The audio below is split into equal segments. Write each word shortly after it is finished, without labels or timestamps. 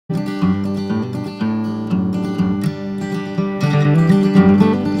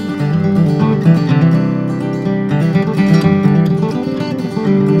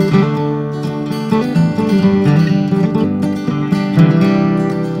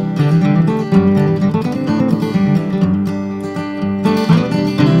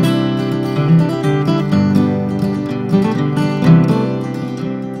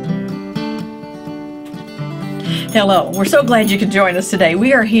Hello, we're so glad you could join us today.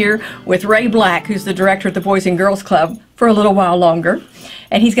 We are here with Ray Black, who's the director of the Boys and Girls Club, for a little while longer.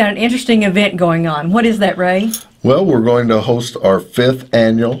 And he's got an interesting event going on. What is that, Ray? Well, we're going to host our 5th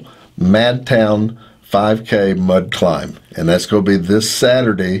annual Madtown 5K Mud Climb. And that's going to be this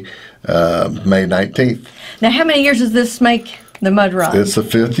Saturday, May 19th. Now, how many years does this make the mud run? It's the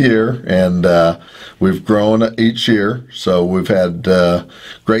 5th year, and we've grown each year. So we've had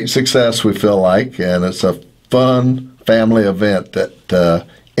great success, we feel like. And it's a fun family event that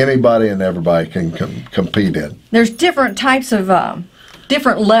anybody and everybody can compete in. There's different types of,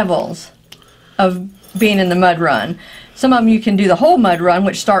 different levels of being in the mud run. Some of them you can do the whole mud run,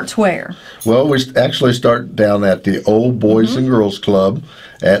 which starts where? Well, we actually start down at the old Boys and Girls Club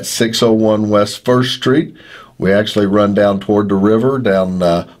at 601 West 1st Street. We actually run down toward the river, down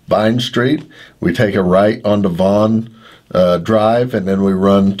Vine Street. We take a right onto Vaughn Drive, and then we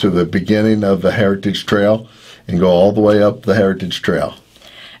run to the beginning of the Heritage Trail and go all the way up the Heritage Trail.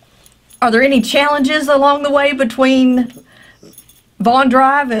 Are there any challenges along the way between Vaughn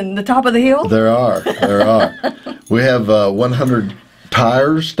Drive and the top of the hill? There are. We have 100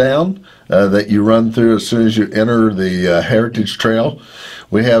 tires down that you run through as soon as you enter the Heritage Trail.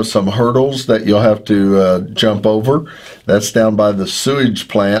 We have some hurdles that you'll have to jump over. That's down by the sewage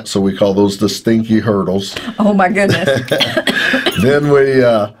plant, so we call those the stinky hurdles. Oh my goodness. Then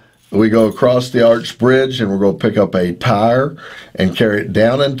we go across the arch bridge, and we're going to pick up a tire and carry it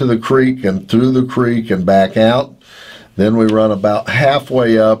down into the creek and through the creek and back out. Then we run about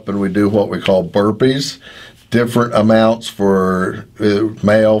halfway up, and we do what we call burpees, different amounts for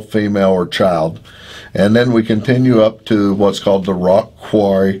male, female, or child. And then we continue up to what's called the rock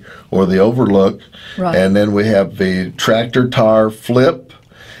quarry or the overlook. Right. And then we have the tractor tire flip,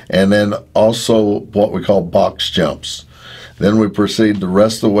 and then also what we call box jumps. Then we proceed the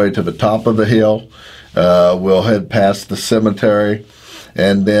rest of the way to the top of the hill. We'll head past the cemetery,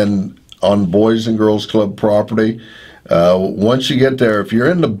 and then on Boys and Girls Club property, once you get there, if you're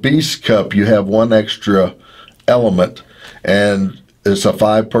in the Beast Cup, you have one extra element, and it's a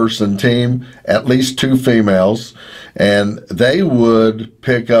 5-person team, at least 2 females, and they would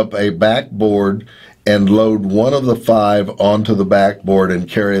pick up a backboard and load one of the 5 onto the backboard and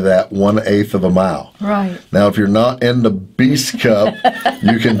carry that 1/8 of a mile. Right. Now, if you're not in the Beast Cup,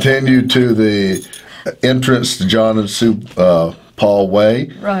 you continue to the entrance to John and Sue Paul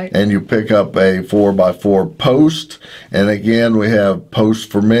Way, right, and you pick up a 4x4 post. And again, we have posts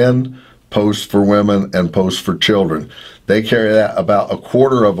for men, posts for women, and posts for children. They carry that about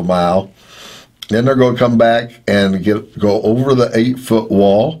 1/4 of a mile. Then they're going to come back and go over the 8-foot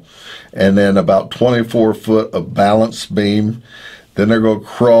wall, and then about 24 foot of balance beam. Then they're going to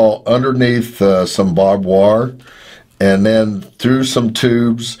crawl underneath some barbed wire, and then through some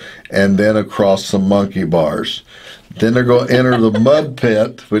tubes, and then across some monkey bars. Then they're going to enter the mud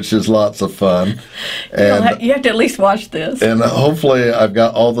pit, which is lots of fun. And you have to at least watch this. And hopefully I've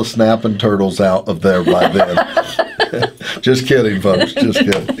got all the snapping turtles out of there by then. Just kidding, folks. Just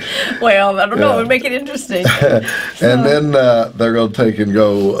kidding. Well, I don't know. It would make it interesting. And then they're going to take and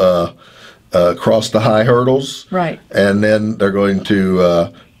go across the high hurdles. Right. And then they're going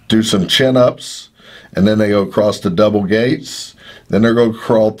to do some chin-ups. And then they go across the double gates. Then they're going to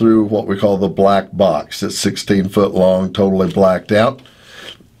crawl through what we call the black box. It's 16 foot long, totally blacked out.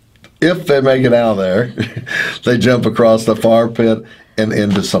 If they make it out of there, they jump across the fire pit and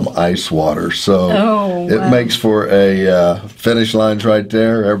into some ice water. So it makes for a finish lines right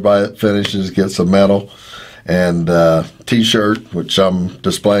there. Everybody that finishes gets a medal and T-shirt, which I'm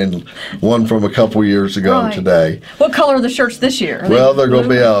displaying one from a couple years ago today. What color are the shirts this year? Well, they're going to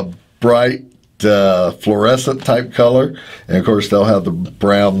be a bright fluorescent type color, and of course they'll have the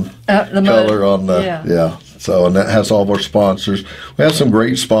brown color on the so, and that has all of our sponsors. We have some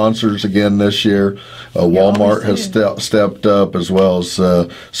great sponsors again this year. Walmart has stepped up, as well as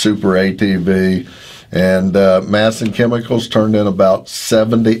Super ATV, and Masson Chemicals turned in about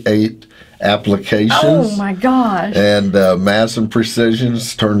 78 applications. Oh my gosh. And Madison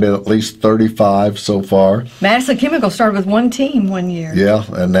Precision's turned in at least 35 so far. Madison Chemical started with 1 team one year. Yeah,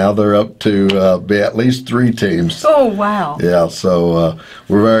 and now they're up to be at least 3 teams. Oh, wow. Yeah, so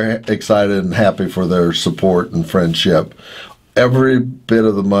we're very excited and happy for their support and friendship. Every bit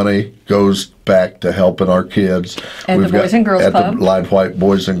of the money goes back to helping our kids. And the Boys and Girls Club. At the Light White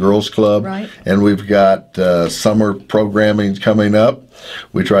Boys and Girls Club. Right. And we've got summer programming coming up.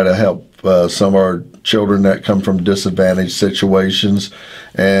 We try to help some of our children that come from disadvantaged situations,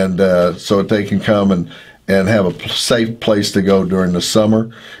 and so they can come and have a safe place to go during the summer,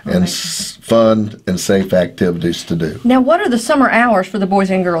 and fun and safe activities to do. Now, what are the summer hours for the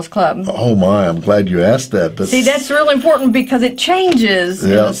Boys and Girls Club? Oh my, I'm glad you asked that. See, that's really important because it changes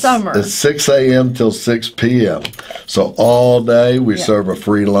in the summer. It's 6 a.m. till 6 p.m. So all day we serve a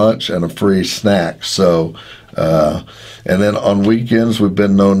free lunch and a free snack. So, and then on weekends we've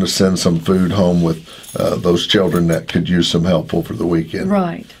been known to send some food home with those children that could use some help over the weekend.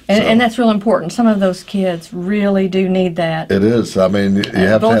 Right. And that's real important. Some of those kids really do need that. It is. I mean, you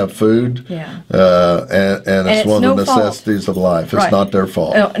have to have food, and it's one of the necessities of life. It's not their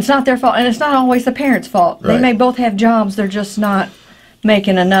fault. No, it's not their fault, and it's not always the parents' fault. They may both have jobs. They're just not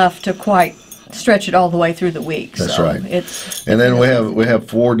making enough to quite stretch it all the way through the week. That's so right. And then we have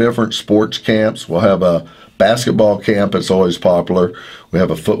 4 different sports camps. We'll have a basketball camp. It's always popular. We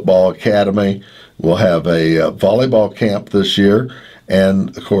have a football academy. We'll have a volleyball camp this year,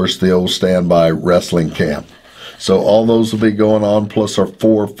 and of course the old standby wrestling camp. So all those will be going on, plus our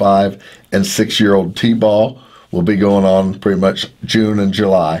 4, 5, and 6-year-old T-ball will be going on pretty much June and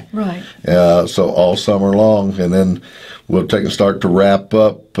July. Right. So all summer long, and then we'll take and start to wrap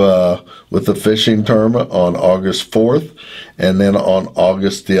up with the fishing tournament on August 4th, and then on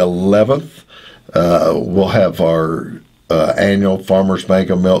August the 11th, we'll have our annual Farmers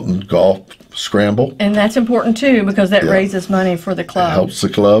Bank of Milton golf scramble. And that's important too, because that raises money for the club. It helps the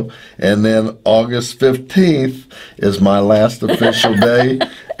club. And then August 15th is my last official day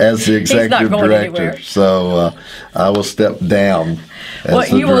as the executive director. Anywhere. So I will step down as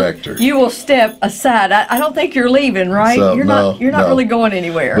the director. You will step aside. I don't think you're leaving, right? So, you're not really going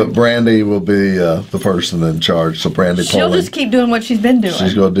anywhere. But Brandy will be the person in charge. So Brandy She'll just keep doing what she's been doing.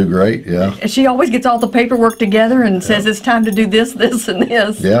 She's going to do great, yeah. She always gets all the paperwork together and says it's time to do this, this, and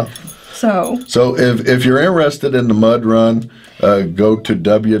this. Yeah. So if you're interested in the mud run, go to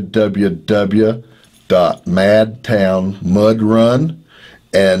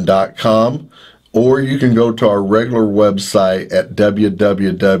www.madtownmudrun.com, or you can go to our regular website at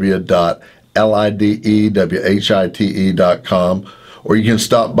www.lidewhite.com, or you can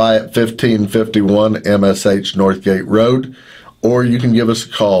stop by at 1551 MSH Northgate Road, or you can give us a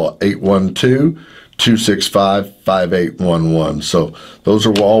call, 812-265-5811. So those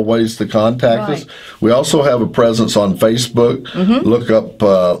are all ways to contact us. We also have a presence on Facebook. Look up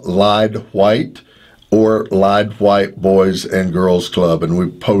Lyde White or Lyde White Boys and Girls Club, and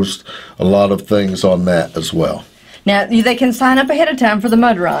we post a lot of things on that as well. Now, they can sign up ahead of time for the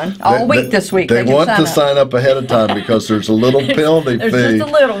mud run all week this week. They want to sign up ahead of time because there's a little penalty fee. There's just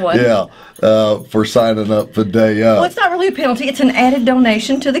a little one. Yeah, for signing up the day up. Well, it's not really a penalty. It's an added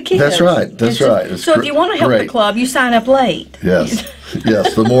donation to the kids. That's right. That's right. So if you want to help the club, you sign up late. Yes.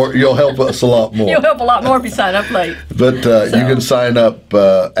 Yes, the more you'll help us a lot more. You'll help a lot more if you sign up late. But you can sign up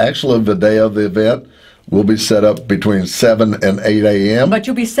actually the day of the event. We'll be set up between 7 and 8 a.m. But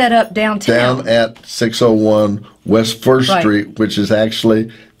you'll be set up downtown. Down at 601 West 1st Street, which is actually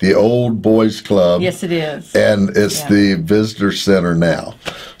the old boys club. Yes, it is. And it's the visitor center now.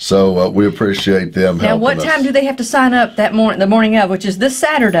 So we appreciate them helping us. Now, what time do they have to sign up that morning, the morning of, which is this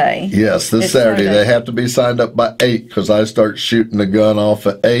Saturday? Yes, this Saturday. They have to be signed up by 8 because I start shooting the gun off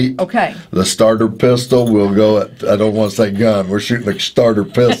at 8. Okay. The starter pistol will go at, I don't want to say gun, we're shooting a starter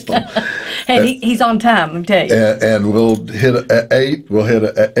pistol. Hey, he's on time, let me tell you. And we'll hit it at 8, we'll hit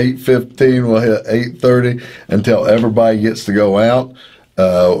it at 8:15, we'll hit it at 8:30 until everybody gets to go out.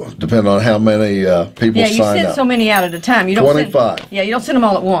 Depending on how many people sign up. Yeah, you send so many out at a time. You don't 25. You don't send them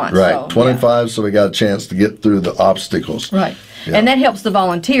all at once. Right, 25, so we got a chance to get through the obstacles. Right, and that helps the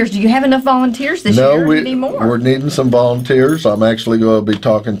volunteers. Do you have enough volunteers this year? No, we need more. We're needing some volunteers. I'm actually going to be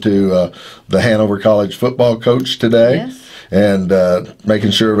talking to the Hanover College football coach today. Yes. And making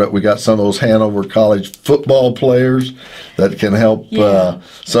sure that we got some of those Hanover College football players that can help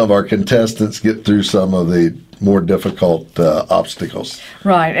some of our contestants get through some of the more difficult obstacles.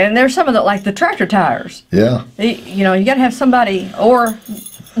 Right, and there's some of the, like the tractor tires. Yeah. You got to have somebody or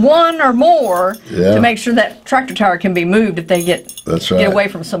one or more to make sure that tractor tire can be moved if they get away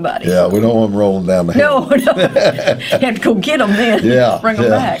from somebody. Yeah, we don't want them rolling down the hill. No. You have to go get them then. Bring them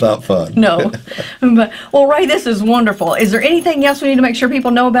back. It's not fun. No. Well, Ray, this is wonderful. Is there anything else we need to make sure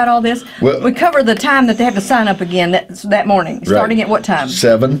people know about all this? Well, we cover the time that they have to sign up again that morning, starting at what time?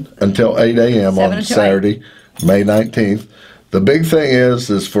 7 until 8 a.m. on Saturday, May 19th. The big thing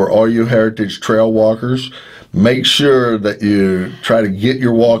is for all you Heritage Trail walkers, make sure that you try to get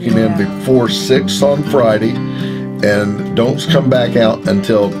your walking in before 6 on Friday, and don't come back out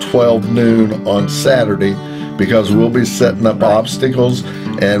until 12 noon on Saturday, because we'll be setting up obstacles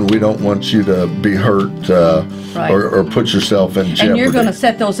and we don't want you to be hurt Right. or put yourself in jeopardy. And you're going to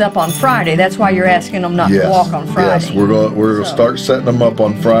set those up on Friday. That's why you're asking them not to walk on Friday. Yes, we're going to start setting them up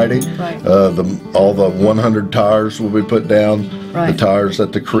on Friday. Right. All the 100 tires will be put down. Right. The tires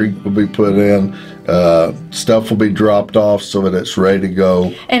at the creek will be put in. Stuff will be dropped off so that it's ready to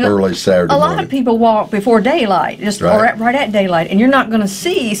go early Saturday morning. A lot of people walk before daylight, or right at daylight, and you're not going to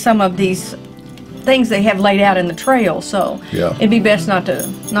see some of these things they have laid out in the trail. So it'd be best not to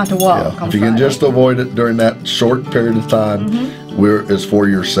walk on If you can just avoid it during that short period of time, it's for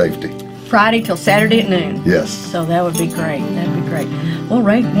your safety. Friday till Saturday at noon. Yes. So that would be great. That'd be great. Well,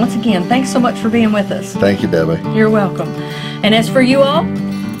 Ray, once again, thanks so much for being with us. Thank you, Debbie. You're welcome. And as for you all,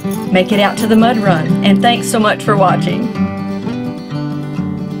 make it out to the mud run. And thanks so much for watching.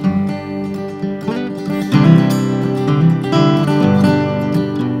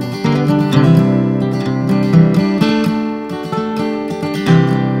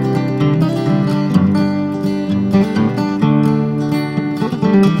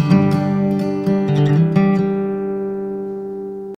 Thank you.